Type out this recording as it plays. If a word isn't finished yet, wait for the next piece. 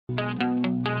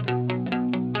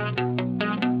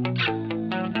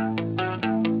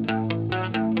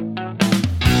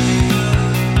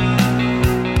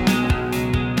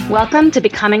Welcome to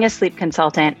Becoming a Sleep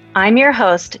Consultant. I'm your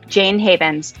host, Jane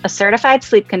Havens, a certified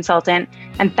sleep consultant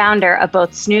and founder of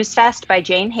both Snooze Fest by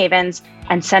Jane Havens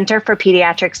and Center for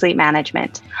Pediatric Sleep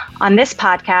Management. On this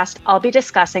podcast, I'll be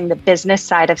discussing the business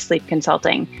side of sleep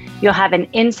consulting. You'll have an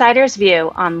insider's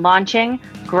view on launching,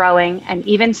 growing, and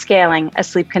even scaling a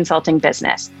sleep consulting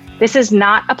business. This is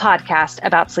not a podcast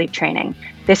about sleep training.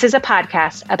 This is a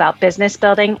podcast about business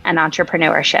building and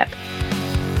entrepreneurship.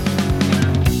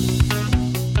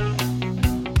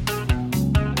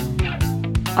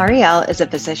 Aurielle is a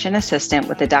physician assistant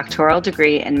with a doctoral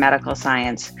degree in medical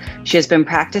science. She has been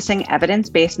practicing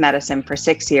evidence-based medicine for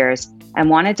 6 years and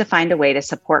wanted to find a way to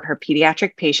support her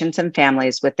pediatric patients and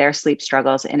families with their sleep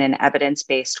struggles in an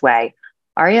evidence-based way.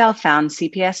 Aurielle found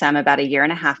CPSM about a year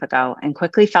and a half ago and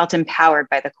quickly felt empowered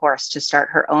by the course to start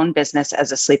her own business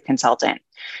as a sleep consultant.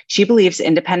 She believes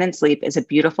independent sleep is a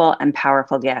beautiful and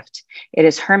powerful gift. It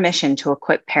is her mission to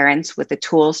equip parents with the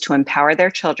tools to empower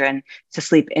their children to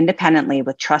sleep independently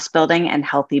with trust building and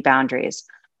healthy boundaries.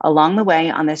 Along the way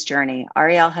on this journey,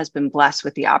 Aurielle has been blessed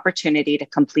with the opportunity to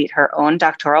complete her own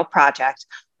doctoral project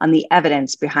on the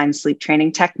evidence behind sleep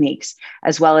training techniques,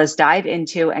 as well as dive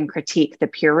into and critique the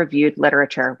peer-reviewed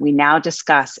literature we now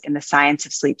discuss in the Science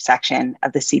of Sleep section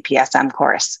of the CPSM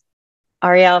course.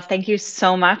 Aurielle, thank you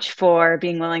so much for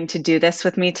being willing to do this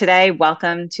with me today.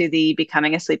 Welcome to the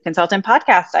Becoming a Sleep Consultant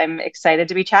podcast. I'm excited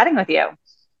to be chatting with you.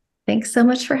 Thanks so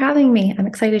much for having me. I'm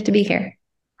excited to be here.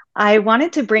 I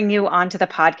wanted to bring you onto the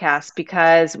podcast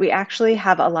because we actually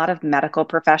have a lot of medical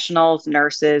professionals,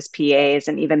 nurses, PAs,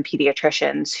 and even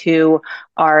pediatricians who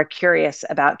are curious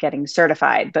about getting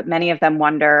certified, but many of them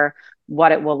wonder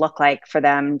what it will look like for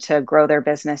them to grow their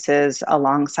businesses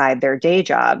alongside their day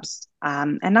jobs.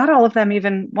 And not all of them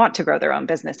even want to grow their own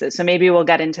businesses. So maybe we'll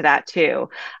get into that too.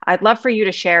 I'd love for you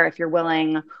to share, if you're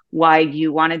willing, why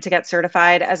you wanted to get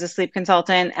certified as a sleep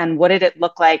consultant and what did it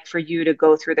look like for you to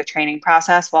go through the training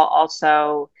process while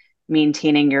also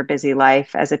maintaining your busy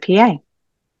life as a PA?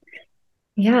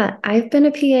 Yeah, I've been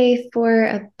a PA for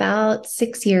about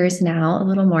 6 years now, a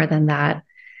little more than that.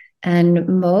 And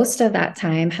most of that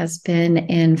time has been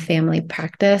in family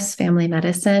practice, family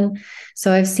medicine.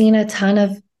 So I've seen a ton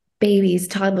of babies,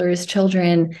 toddlers,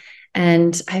 children,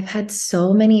 and I've had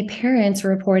so many parents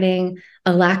reporting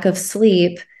a lack of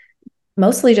sleep,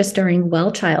 mostly just during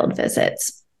well child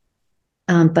visits.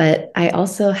 But I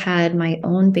also had my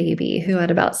own baby who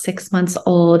at about 6 months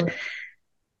old,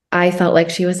 I felt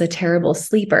like she was a terrible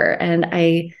sleeper. And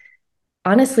I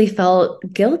honestly felt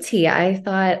guilty. I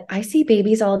thought, I see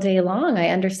babies all day long. I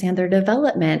understand their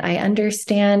development. I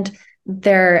understand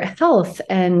their health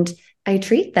and I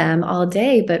treat them all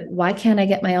day, but why can't I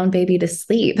get my own baby to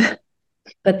sleep?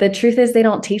 But the truth is they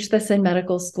don't teach this in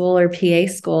medical school or PA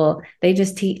school. They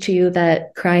just teach you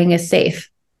that crying is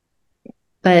safe.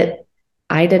 But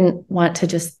I didn't want to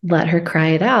just let her cry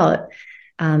it out.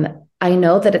 I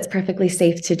know that it's perfectly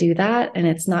safe to do that and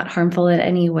it's not harmful in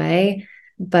any way,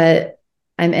 but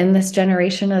I'm in this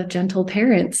generation of gentle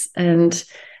parents and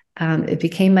it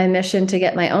became my mission to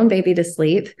get my own baby to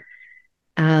sleep.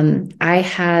 I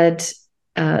had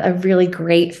a really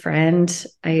great friend.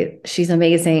 She's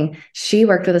amazing. She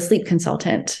worked with a sleep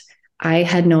consultant. I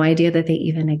had no idea that they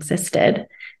even existed,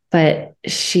 but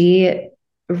she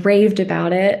raved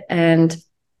about it and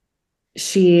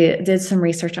she did some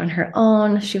research on her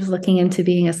own. She was looking into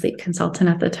being a sleep consultant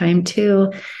at the time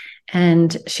too.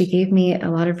 And she gave me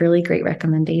a lot of really great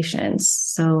recommendations.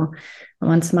 So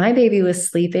once my baby was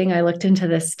sleeping, I looked into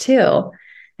this too.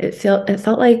 It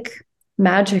felt like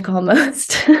magic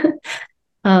almost.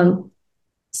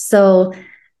 So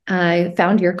I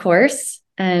found your course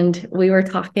and we were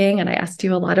talking and I asked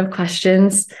you a lot of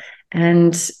questions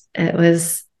and it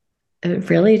was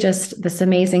really just this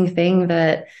amazing thing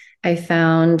that I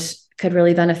found could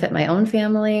really benefit my own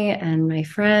family and my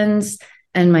friends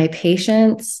and my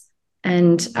patients.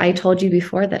 And I told you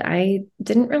before that I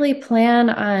didn't really plan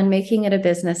on making it a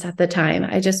business at the time.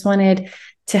 I just wanted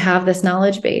to have this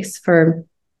knowledge base for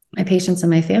my patients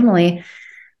and my family.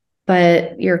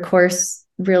 But your course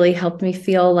really helped me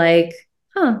feel like,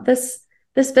 this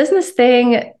business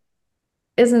thing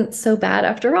isn't so bad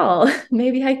after all.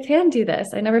 Maybe I can do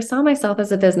this. I never saw myself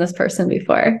as a business person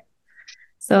before.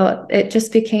 So it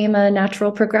just became a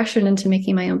natural progression into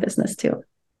making my own business too.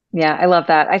 Yeah, I love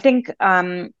that. I think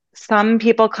some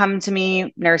people come to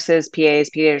me, nurses, PAs,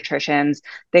 pediatricians,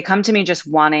 they come to me just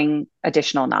wanting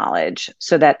additional knowledge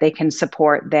so that they can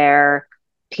support their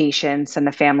patients and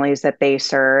the families that they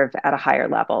serve at a higher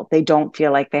level. They don't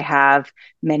feel like they have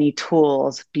many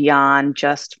tools beyond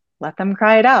just let them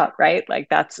cry it out, right? Like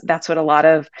that's what a lot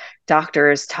of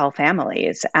doctors tell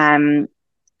families. And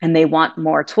they want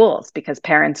more tools because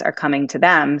parents are coming to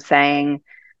them saying,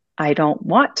 I don't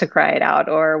want to cry it out,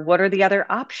 or what are the other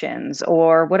options,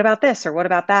 or what about this, or what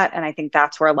about that? And I think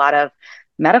that's where a lot of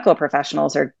medical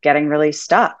professionals are getting really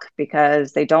stuck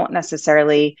because they don't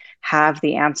necessarily have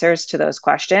the answers to those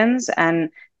questions. And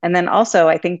then also,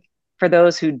 I think for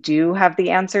those who do have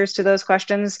the answers to those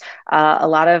questions, a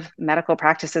lot of medical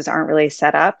practices aren't really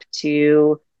set up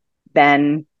to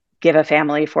then give a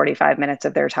family 45 minutes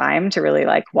of their time to really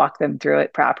like walk them through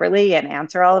it properly and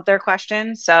answer all of their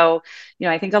questions. So,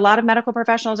 I think a lot of medical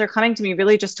professionals are coming to me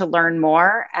really just to learn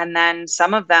more. And then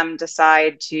some of them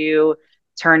decide to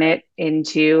turn it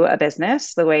into a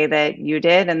business the way that you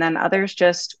did. And then others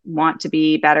just want to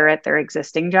be better at their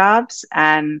existing jobs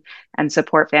and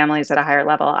support families at a higher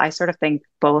level. I sort of think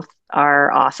both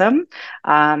are awesome.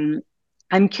 I'm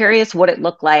curious what it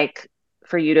looked like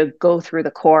for you to go through the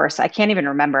course. I can't even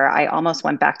remember. I almost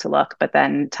went back to look, but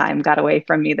then time got away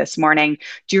from me this morning.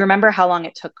 Do you remember how long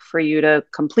it took for you to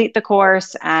complete the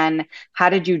course? And how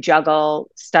did you juggle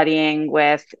studying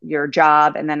with your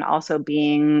job and then also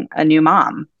being a new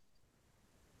mom?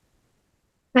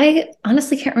 I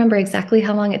honestly can't remember exactly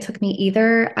how long it took me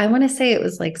either. I want to say it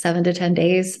was like 7 to 10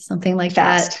 days, something like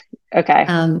that. Fast. Okay.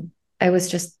 I was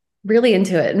just really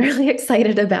into it and really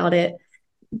excited about it.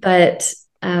 But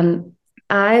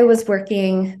I was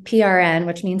working PRN,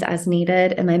 which means as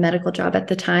needed, in my medical job at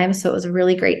the time. So it was a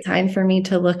really great time for me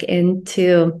to look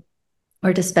into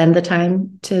or to spend the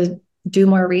time to do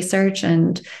more research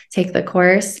and take the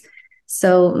course.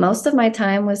 So most of my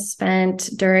time was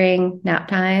spent during nap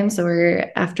times or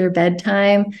after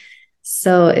bedtime.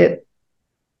 So it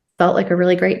felt like a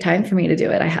really great time for me to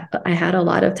do it. I had a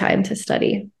lot of time to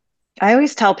study. I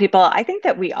always tell people, I think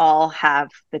that we all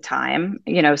have the time.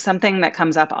 Something that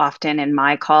comes up often in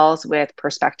my calls with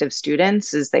prospective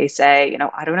students is they say,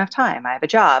 I don't have time. I have a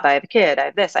job. I have a kid. I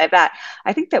have this. I have that.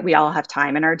 I think that we all have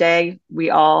time in our day.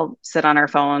 We all sit on our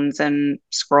phones and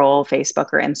scroll Facebook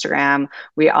or Instagram.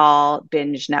 We all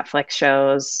binge Netflix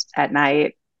shows at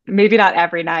night. Maybe not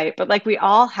every night, but like we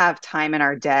all have time in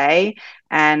our day.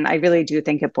 And I really do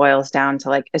think it boils down to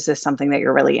like, is this something that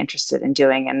you're really interested in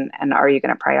doing? And are you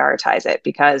going to prioritize it?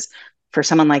 Because for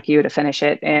someone like you to finish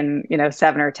it in,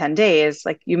 7 or 10 days,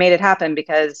 like you made it happen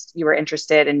because you were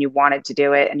interested and you wanted to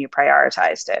do it and you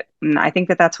prioritized it. And I think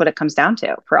that that's what it comes down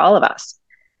to for all of us.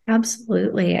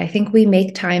 Absolutely. I think we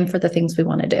make time for the things we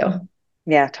want to do.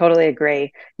 Yeah, totally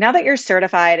agree. Now that you're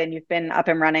certified and you've been up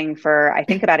and running for, I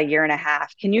think, about a year and a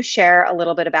half, can you share a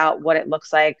little bit about what it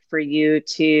looks like for you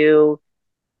to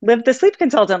live the sleep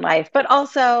consultant life, but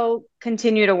also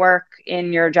continue to work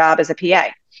in your job as a PA?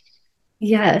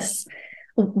 Yes.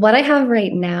 What I have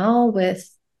right now with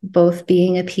both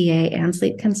being a PA and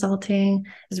sleep consulting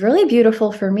is really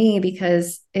beautiful for me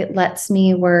because it lets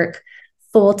me work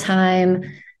full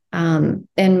time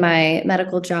in my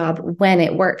medical job when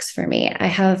it works for me. I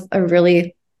have a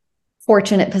really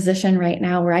fortunate position right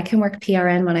now where I can work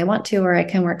PRN when I want to, or I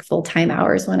can work full time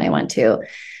hours when I want to.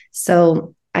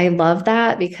 So I love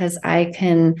that because I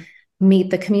can meet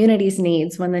the community's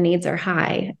needs when the needs are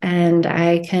high, and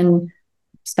I can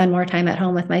spend more time at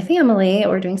home with my family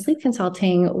or doing sleep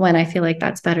consulting when I feel like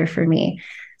that's better for me.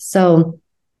 So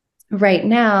right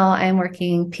now I'm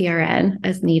working PRN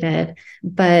as needed,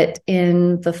 but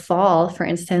in the fall, for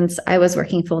instance, I was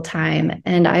working full time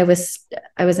and I was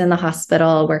in the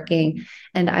hospital working,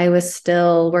 and I was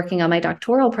still working on my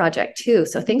doctoral project too.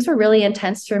 So things were really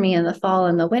intense for me in the fall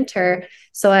and the winter.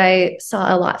 So I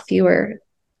saw a lot of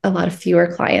fewer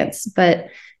clients, but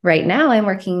right now I'm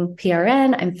working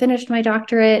PRN. I'm finished my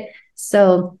doctorate.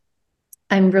 So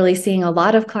I'm really seeing a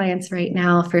lot of clients right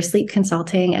now for sleep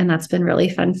consulting, and that's been really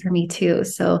fun for me too.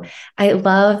 So I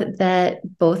love that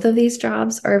both of these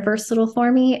jobs are versatile for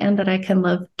me and that I can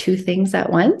love two things at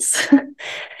once.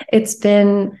 It's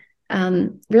been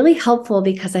really helpful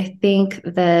because I think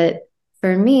that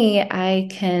for me, I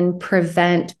can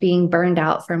prevent being burned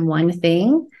out from one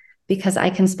thing because I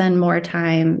can spend more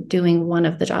time doing one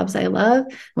of the jobs I love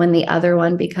when the other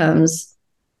one becomes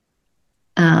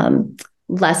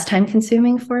less time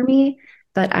consuming for me,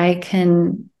 but I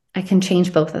can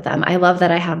change both of them. I love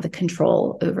that I have the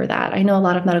control over that. I know a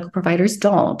lot of medical providers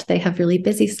don't. They have really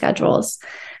busy schedules.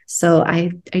 So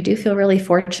I do feel really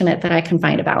fortunate that I can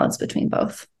find a balance between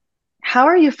both. How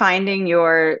are you finding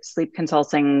your sleep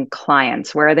consulting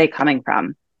clients? Where are they coming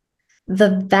from?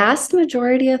 The vast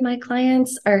majority of my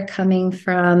clients are coming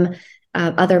from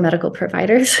other medical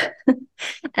providers.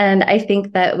 And I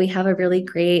think that we have a really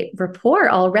great rapport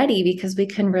already because we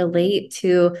can relate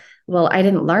to, well, I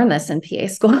didn't learn this in PA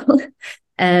school.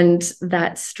 And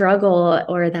that struggle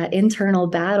or that internal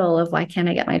battle of why can't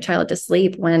I get my child to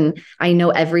sleep when I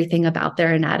know everything about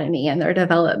their anatomy and their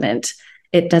development,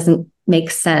 it doesn't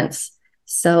make sense.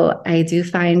 So I do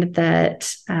find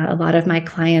that a lot of my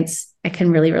clients, I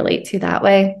can really relate to that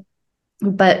way.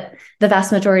 But the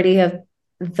vast majority of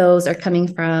those are coming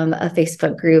from a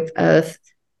Facebook group of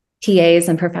PAs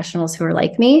and professionals who are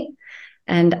like me.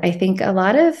 And I think a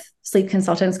lot of sleep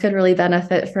consultants could really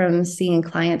benefit from seeing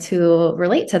clients who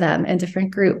relate to them in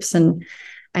different groups. And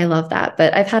I love that.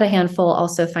 But I've had a handful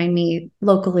also find me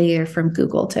locally or from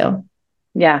Google too.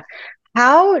 Yeah.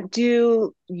 How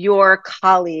do your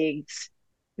colleagues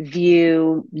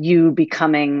view you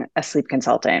becoming a sleep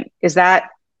consultant? Is that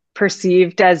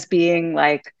perceived as being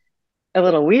like a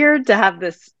little weird to have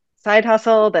this side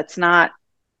hustle that's not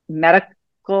medical?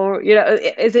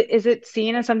 Is it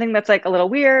seen as something that's like a little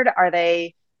weird? Are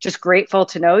they just grateful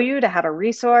to know you, to have a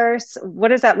resource? What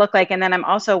does that look like? And then I'm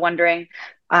also wondering,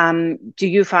 do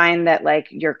you find that like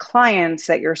your clients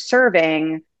that you're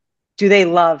serving, do they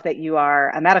love that you are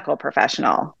a medical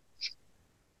professional?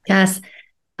 Yes.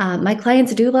 My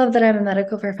clients do love that I'm a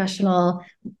medical professional.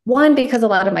 One, because a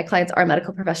lot of my clients are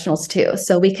medical professionals too.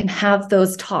 So we can have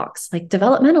those talks like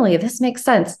developmentally, this makes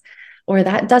sense, or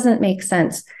that doesn't make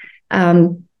sense.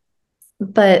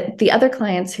 But the other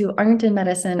clients who aren't in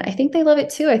medicine, I think they love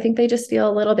it too. I think they just feel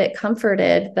a little bit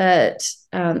comforted that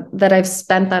that I've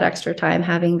spent that extra time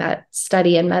having that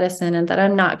study in medicine and that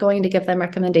I'm not going to give them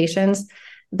recommendations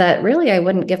that really I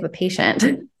wouldn't give a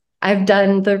patient. I've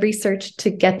done the research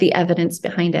to get the evidence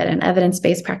behind it, and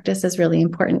evidence-based practice is really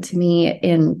important to me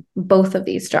in both of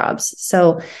these jobs.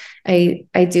 So I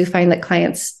do find that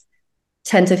clients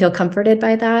tend to feel comforted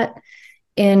by that.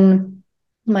 In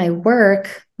my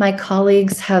work, my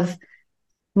colleagues have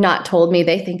not told me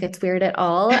they think it's weird at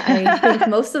all. I think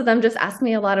most of them just ask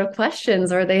me a lot of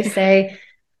questions, or they say,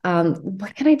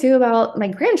 what can I do about my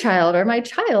grandchild or my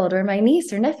child or my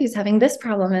niece or nephew's having this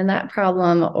problem and that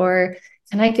problem? Or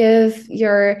can I give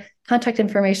your contact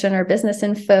information or business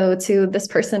info to this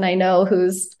person I know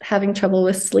who's having trouble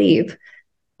with sleep?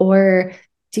 Or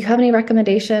do you have any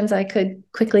recommendations I could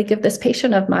quickly give this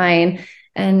patient of mine?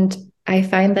 And I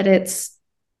find that it's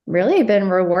really been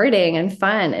rewarding and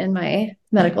fun in my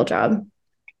medical job.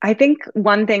 I think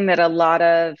one thing that a lot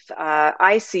of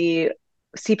I see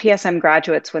CPSM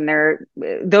graduates when they're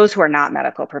those who are not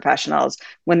medical professionals,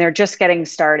 when they're just getting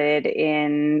started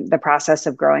in the process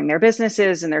of growing their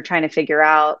businesses and they're trying to figure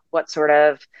out what sort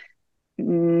of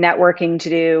networking to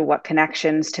do, what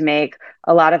connections to make.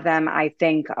 A lot of them, I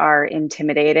think, are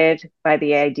intimidated by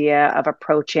the idea of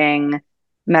approaching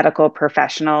medical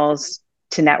professionals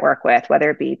to network with, whether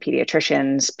it be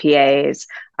pediatricians, PAs.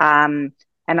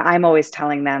 And I'm always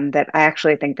telling them that I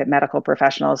actually think that medical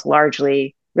professionals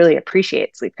largely really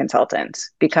appreciate sleep consultants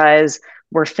because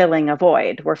we're filling a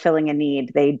void, we're filling a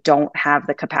need. They don't have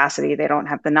the capacity, they don't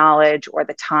have the knowledge or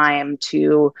the time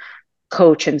to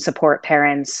coach and support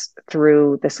parents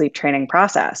through the sleep training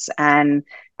process. And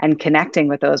connecting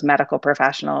with those medical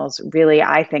professionals really,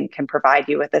 I think, can provide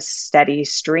you with a steady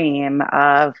stream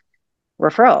of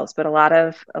referrals, but a lot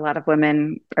of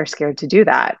women are scared to do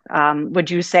that.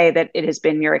 Would you say that it has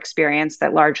been your experience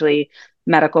that largely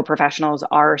medical professionals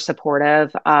are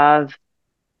supportive of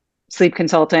sleep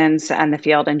consultants and the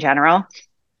field in general?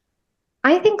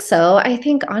 I think so. I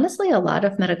think honestly, a lot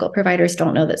of medical providers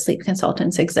don't know that sleep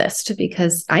consultants exist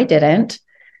because I didn't.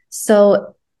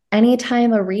 So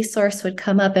anytime a resource would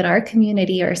come up in our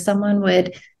community or someone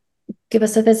would give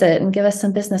us a visit and give us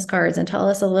some business cards and tell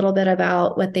us a little bit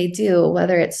about what they do,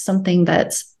 whether it's something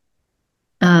that's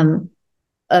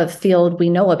a field we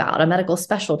know about, a medical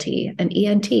specialty, an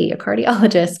ENT, a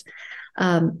cardiologist,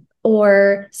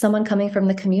 or someone coming from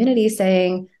the community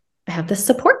saying, I have this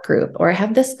support group, or I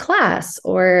have this class,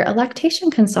 or a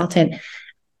lactation consultant.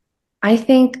 I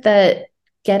think that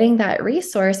getting that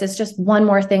resource is just one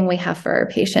more thing we have for our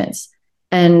patients.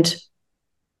 And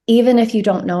even if you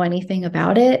don't know anything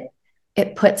about it,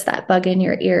 it puts that bug in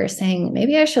your ear saying,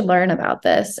 maybe I should learn about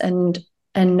this and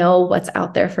know what's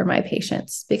out there for my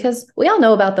patients. Because we all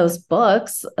know about those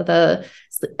books,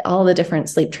 all the different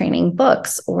sleep training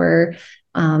books or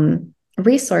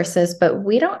resources, but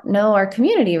we don't know our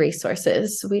community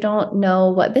resources. We don't know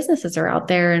what businesses are out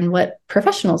there and what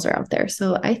professionals are out there.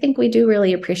 So I think we do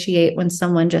really appreciate when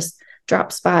someone just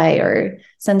drops by or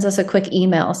sends us a quick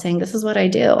email saying, this is what I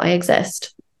do, I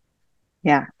exist.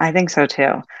 Yeah, I think so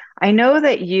too. I know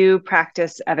that you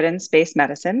practice evidence-based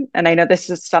medicine, and I know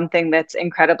this is something that's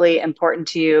incredibly important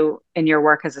to you in your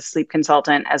work as a sleep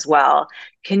consultant as well.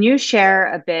 Can you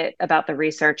share a bit about the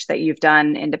research that you've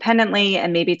done independently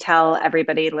and maybe tell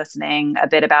everybody listening a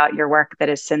bit about your work that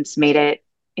has since made it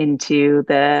into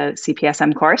the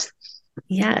CPSM course?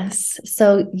 Yes.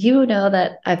 So, you know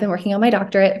that I've been working on my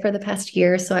doctorate for the past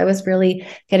year. So, I was really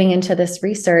getting into this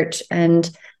research, and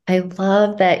I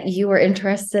love that you were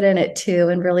interested in it too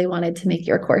and really wanted to make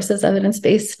your course as evidence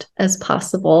based as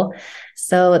possible.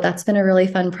 So, that's been a really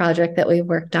fun project that we've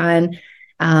worked on.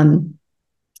 Um,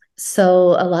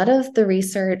 so, a lot of the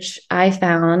research I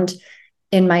found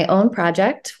in my own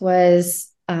project was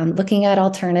looking at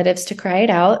alternatives to cry it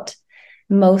out,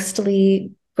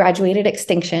 mostly graduated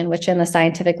extinction, which in the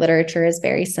scientific literature is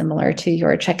very similar to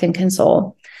your check and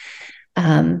console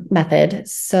method.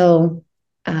 So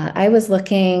I was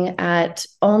looking at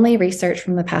only research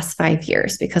from the past 5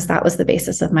 years because that was the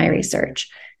basis of my research.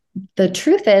 The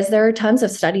truth is, there are tons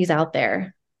of studies out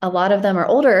there. A lot of them are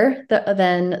older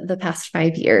than the past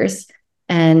 5 years.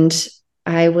 And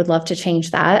I would love to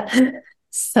change that.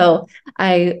 So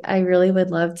I really would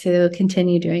love to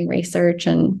continue doing research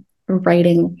and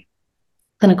writing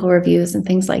clinical reviews and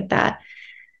things like that.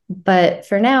 But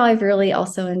for now, I've really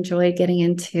also enjoyed getting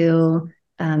into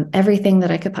everything that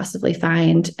I could possibly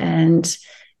find. And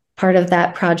part of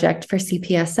that project for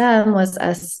CPSM was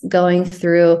us going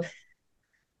through,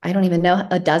 I don't even know,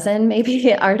 a dozen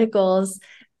maybe articles.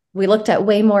 We looked at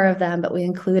way more of them, but we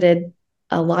included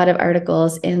a lot of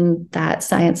articles in that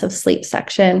science of sleep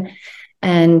section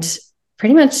and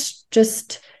pretty much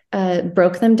just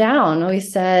broke them down. We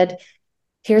said,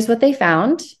 here's what they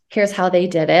found, here's how they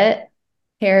did it,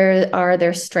 here are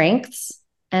their strengths,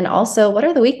 and also what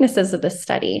are the weaknesses of this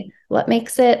study? What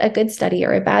makes it a good study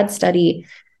or a bad study?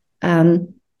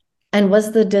 And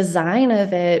was the design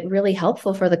of it really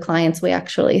helpful for the clients we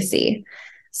actually see?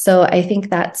 So I think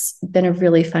that's been a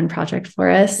really fun project for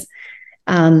us.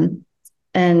 And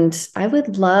I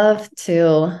would love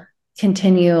to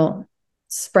continue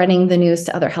spreading the news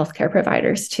to other healthcare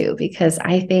providers too, because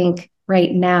I think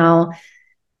right now,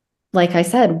 like I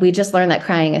said, we just learned that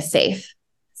crying is safe.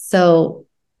 So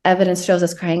evidence shows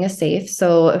us crying is safe.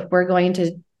 So if we're going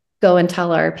to go and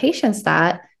tell our patients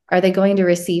that, are they going to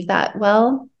receive that?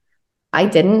 Well, I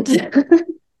didn't.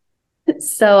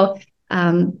 So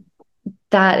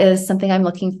that is something I'm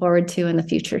looking forward to in the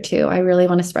future too. I really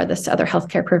want to spread this to other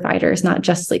healthcare providers, not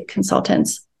just sleep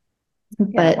consultants.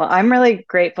 But well, I'm really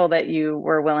grateful that you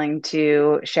were willing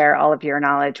to share all of your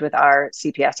knowledge with our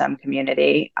CPSM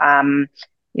community.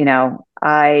 You know,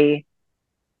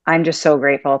 I'm just so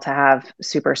grateful to have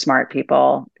super smart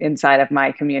people inside of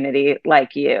my community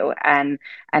like you. And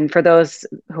for those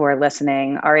who are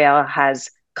listening, Aurielle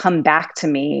has come back to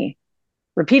me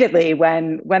repeatedly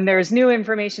when there's new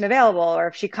information available, or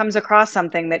if she comes across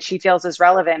something that she feels is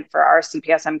relevant for our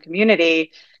CPSM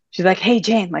community. She's like, hey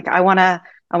Jane, like I want to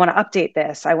update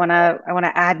this, I want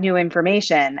to add new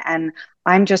information. And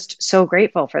I'm just so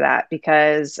grateful for that,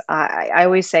 because I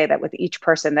always say that with each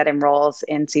person that enrolls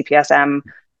in CPSM,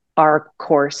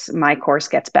 my course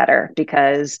gets better,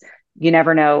 because you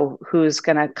never know who's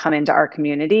going to come into our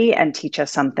community and teach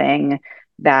us something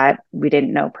that we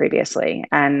didn't know previously.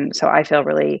 And so I feel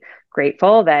really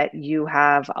grateful that you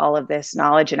have all of this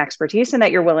knowledge and expertise, and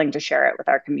that you're willing to share it with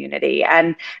our community,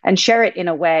 and share it in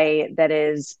a way that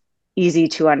is easy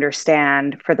to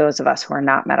understand for those of us who are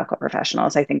not medical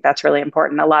professionals. I think that's really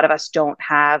important. A lot of us don't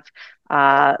have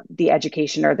the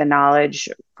education or the knowledge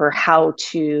for how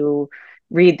to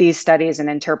read these studies and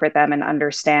interpret them and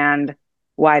understand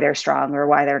why they're strong or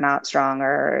why they're not strong,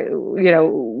 or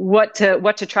what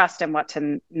to trust and what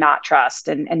to not trust.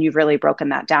 And you've really broken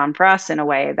that down for us in a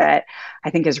way that I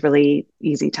think is really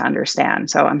easy to understand.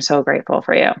 So I'm so grateful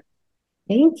for you.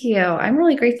 thank you. I'm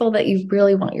really grateful that you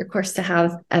really want your course to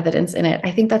have evidence in it.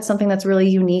 I think that's something that's really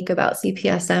unique about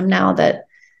CPSM now, that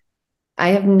I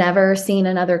have never seen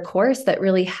another course that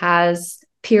really has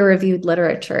peer-reviewed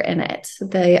literature in it.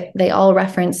 They all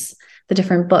reference the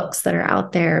different books that are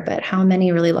out there, but how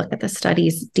many really look at the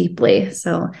studies deeply?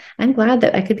 So I'm glad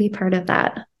that I could be part of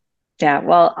that. Yeah,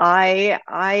 well, I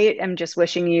am just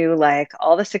wishing you like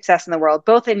all the success in the world,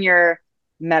 both in your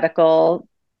medical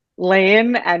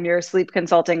lane and your sleep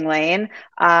consulting lane.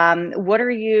 What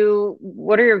are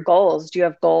your goals? Do you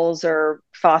have goals or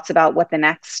thoughts about what the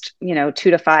next, 2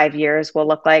 to 5 years will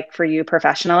look like for you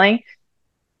professionally?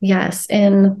 Yes.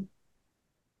 And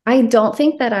I don't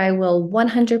think that I will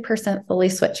 100% fully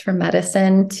switch from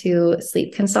medicine to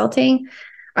sleep consulting.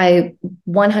 I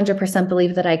 100%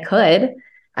 believe that I could.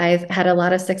 I've had a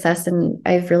lot of success and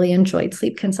I've really enjoyed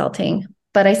sleep consulting,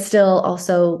 but I still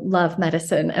also love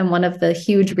medicine. And one of the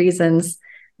huge reasons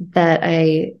that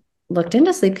I looked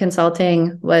into sleep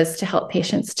consulting was to help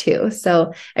patients too.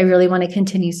 So I really want to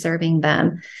continue serving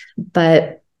them.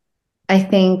 But I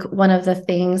think one of the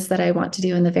things that I want to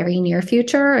do in the very near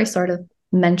future, I sort of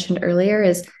mentioned earlier,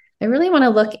 is I really want to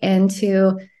look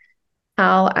into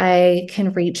how I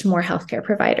can reach more healthcare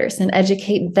providers and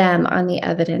educate them on the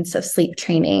evidence of sleep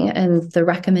training and the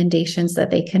recommendations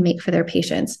that they can make for their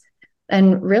patients,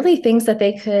 and really things that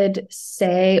they could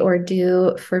say or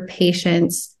do for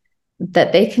patients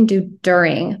that they can do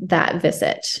during that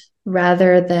visit,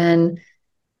 rather than,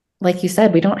 like you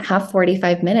said, we don't have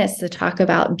 45 minutes to talk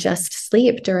about just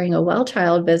sleep during a well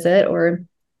child visit or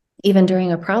even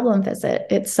during a problem visit.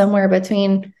 It's somewhere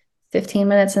between 15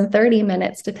 minutes and 30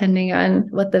 minutes, depending on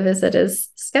what the visit is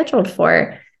scheduled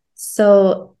for.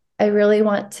 So I really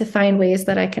want to find ways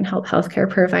that I can help healthcare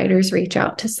providers reach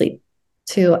out to sleep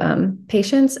to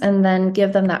patients, and then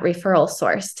give them that referral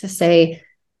source to say,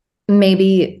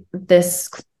 maybe this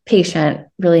patient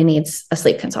really needs a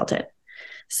sleep consultant.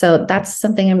 So that's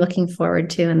something I'm looking forward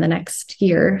to in the next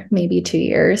year, maybe 2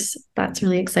 years. That's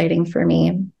really exciting for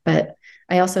me. But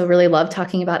I also really love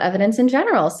talking about evidence in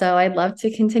general. So I'd love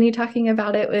to continue talking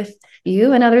about it with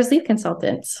you and other sleep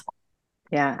consultants.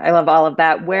 Yeah, I love all of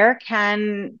that. Where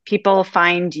can people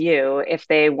find you if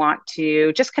they want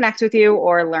to just connect with you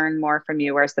or learn more from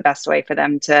you? Where's the best way for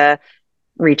them to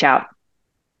reach out?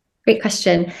 Great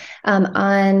question.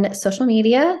 On social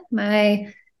media,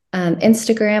 my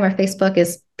Instagram or Facebook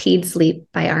is Ped Sleep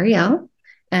by Aurielle,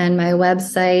 and my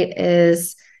website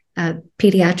is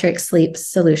Pediatric Sleep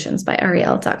Solutions by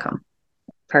Aurielle.com.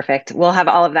 Perfect. We'll have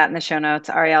all of that in the show notes.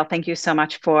 Aurielle, thank you so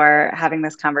much for having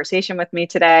this conversation with me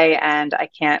today, and I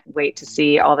can't wait to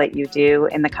see all that you do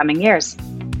in the coming years.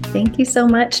 Thank you so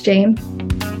much, Jane.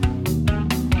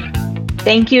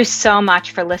 Thank you so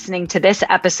much for listening to this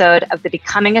episode of the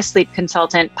Becoming a Sleep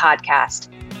Consultant podcast.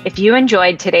 If you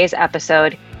enjoyed today's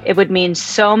episode, it would mean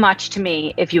so much to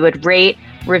me if you would rate,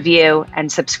 review, and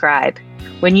subscribe.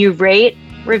 When you rate,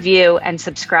 review, and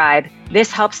subscribe,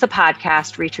 this helps the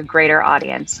podcast reach a greater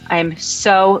audience. I am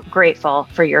so grateful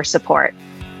for your support.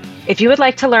 If you would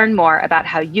like to learn more about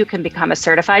how you can become a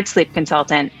certified sleep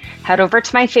consultant, head over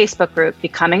to my Facebook group,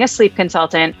 Becoming a Sleep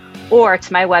Consultant, or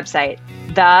to my website,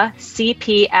 thecpsm.com.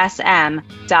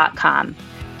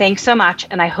 Thanks so much,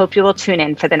 and I hope you will tune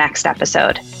in for the next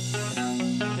episode.